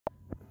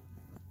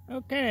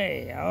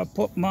Okay, I'll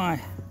put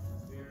my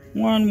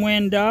one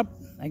wind up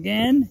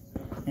again,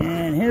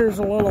 and here's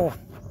a little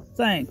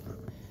thing.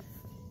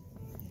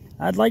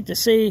 I'd like to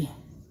see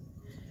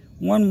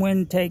one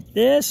wind take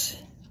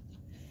this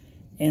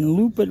and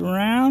loop it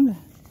around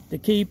to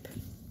keep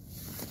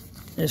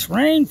this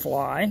rain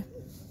fly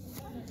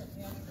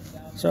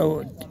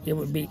so it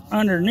would be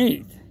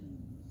underneath.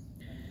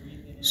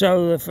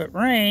 So if it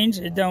rains,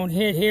 it don't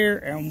hit here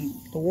and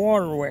the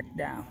water wick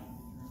down.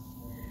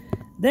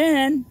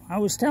 Then I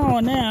was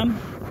telling them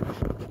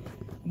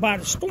about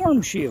a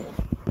storm shield.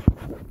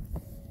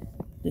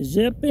 To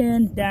zip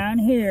in down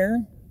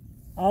here,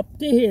 up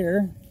to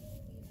here,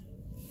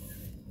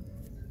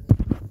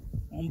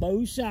 on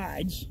both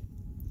sides,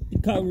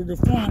 to cover the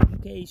front in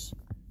case,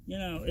 you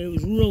know, it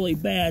was really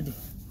bad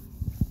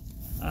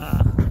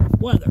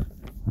weather.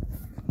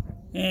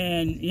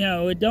 And, you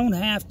know, it don't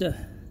have to,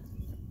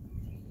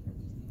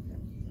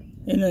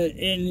 and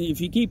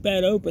if you keep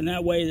that open,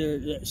 that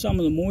way some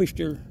of the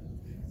moisture,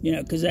 you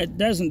know, because that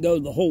doesn't go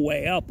the whole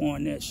way up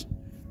on this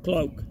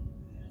cloak.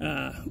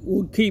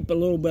 We'll keep a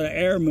little bit of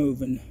air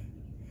moving,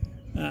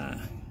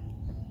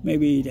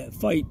 maybe to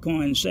fight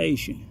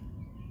condensation.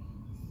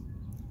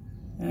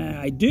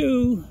 I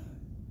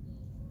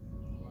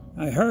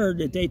heard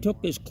that they took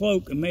this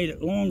cloak and made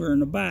it longer in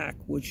the back,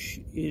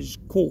 which is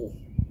cool.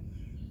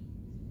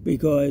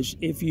 Because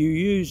if you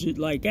use it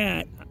like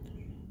that,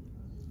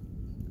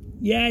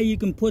 yeah, you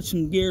can put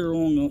some gear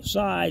along the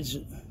sides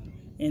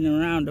and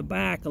around the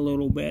back a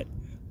little bit,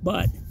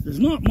 but there's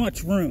not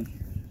much room.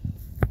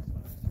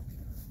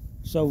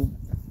 So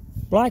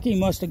Blackie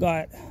must have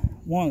got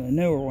one of the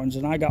newer ones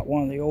and I got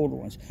one of the older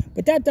ones.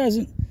 But that's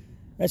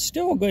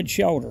still a good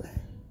shelter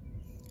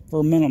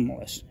for a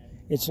minimalist.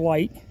 It's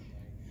light,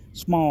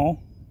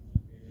 small,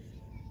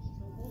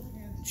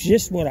 it's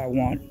just what I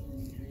want.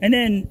 And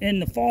then in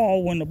the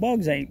fall, when the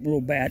bugs ain't real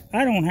bad,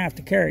 I don't have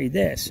to carry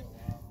this.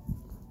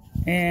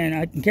 And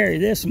I can carry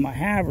this in my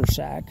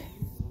haversack.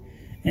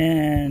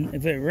 And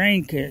if the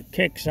rain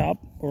kicks up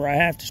or I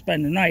have to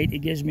spend the night,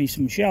 it gives me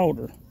some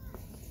shelter.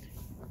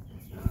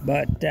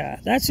 But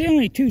that's the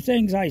only two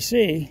things I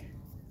see.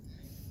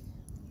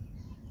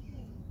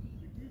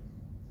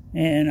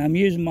 And I'm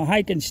using my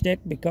hiking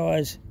stick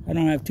because I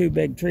don't have two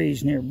big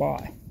trees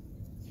nearby.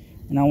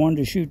 And I wanted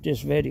to shoot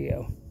this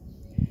video.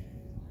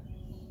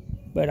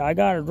 But I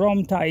got it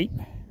drum tight,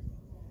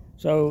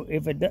 so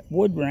if it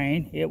would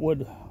rain, it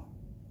would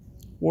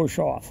wash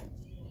off,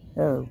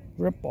 or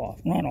rip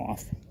off, run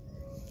off,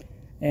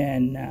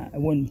 and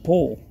it wouldn't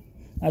pull.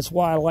 That's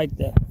why I like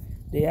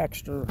the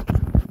extra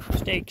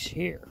stakes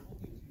here,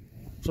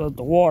 so that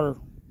the water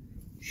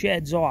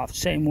sheds off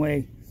same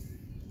way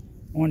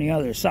on the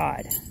other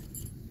side.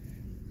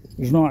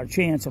 There's not a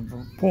chance of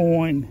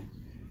pulling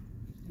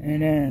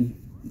and then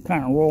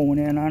kind of rolling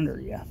in under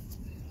you.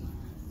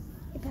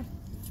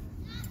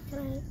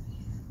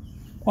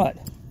 What?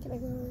 Can I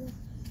go over there?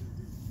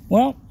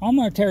 Well, I'm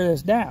going to tear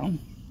this down.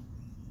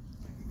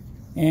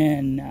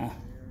 And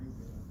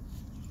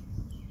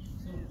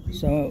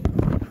so,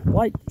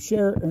 like,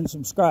 share, and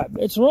subscribe.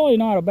 It's really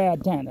not a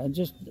bad tent. I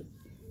just,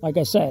 like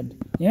I said,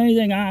 the only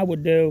thing I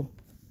would do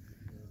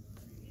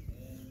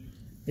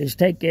is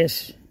take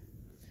this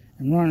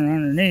and run it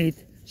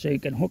underneath so you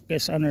can hook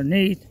this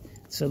underneath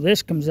so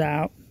this comes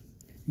out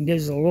and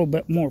gives it a little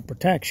bit more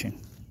protection.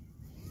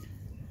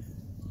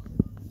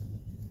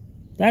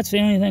 That's the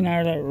only thing I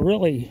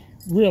really,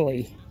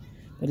 really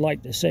would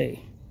like to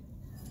see.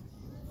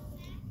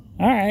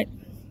 All right,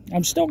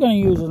 I'm still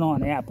going to use it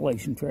on the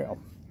Appalachian Trail.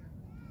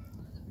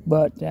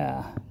 But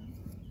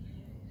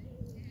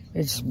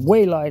it's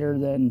way lighter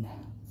than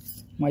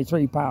my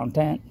 3-pound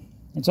tent.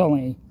 It's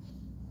only,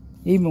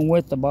 even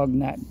with the bug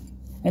net.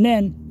 And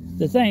then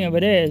the thing of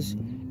it is,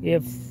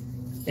 if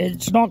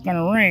it's not going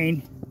to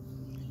rain,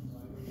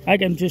 I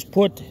can just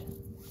put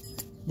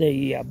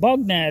the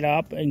bug net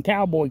up and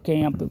cowboy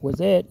camp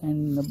with it,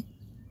 and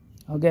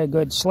I'll get a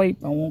good sleep.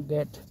 I won't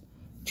get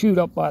chewed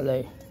up by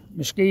the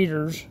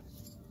mosquitoes,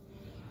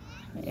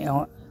 you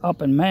know,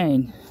 up in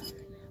Maine.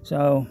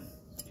 So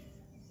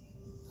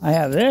I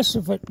have this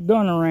if it's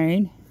gonna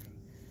rain,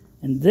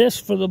 and this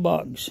for the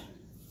bugs.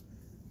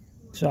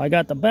 So I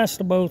got the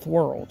best of both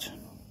worlds.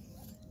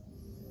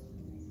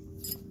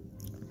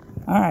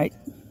 All right,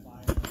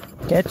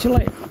 catch you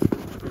later.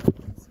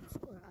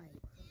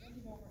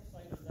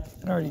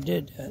 I already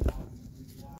did that.